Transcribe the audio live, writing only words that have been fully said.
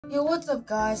Yo, what's up,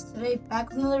 guys? Today, back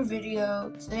with another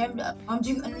video. Today, I'm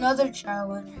doing another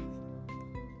challenge.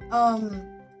 I'm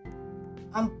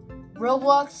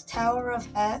Roblox Tower of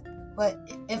Heck, but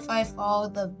if I fall,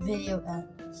 the video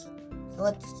ends. So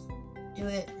let's do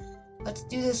it. Let's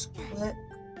do this quick.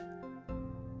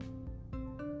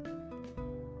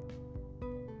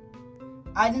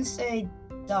 I didn't say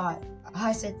die.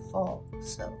 I said fall.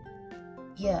 So,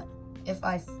 yeah, if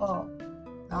I fall,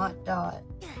 not die,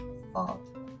 fall.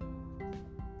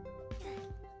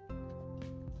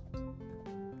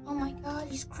 Oh my god,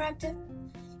 he's cracked it.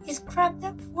 He's cracked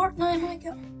that Fortnite, my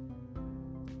god.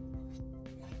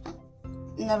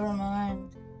 Never mind.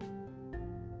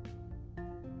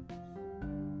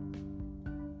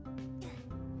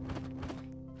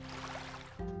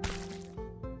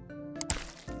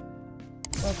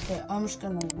 Okay, I'm just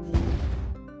gonna leave.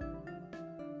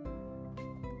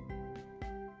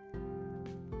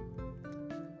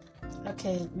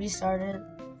 Okay, restarted.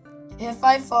 If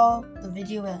I fall, the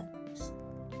video ends.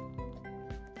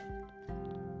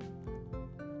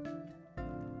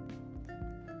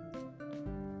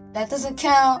 That doesn't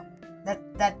count.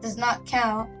 That does not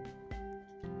count.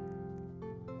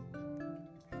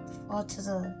 Fall to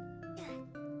the.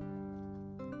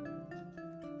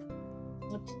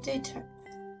 What did they turn?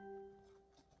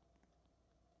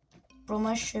 Bro,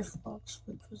 my shift lock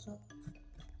switch was off.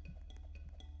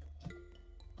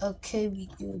 Okay, we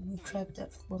good. We cracked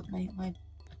that Fortnite.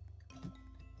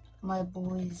 My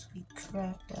boys, we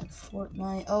cracked that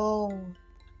Fortnite. Oh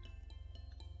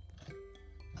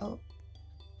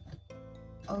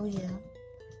yeah.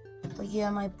 Oh yeah,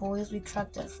 my boys, we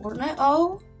cracked that Fortnite.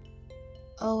 Oh,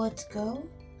 let's go.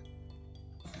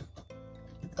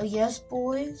 Oh yes,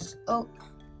 boys. Oh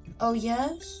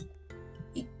yes.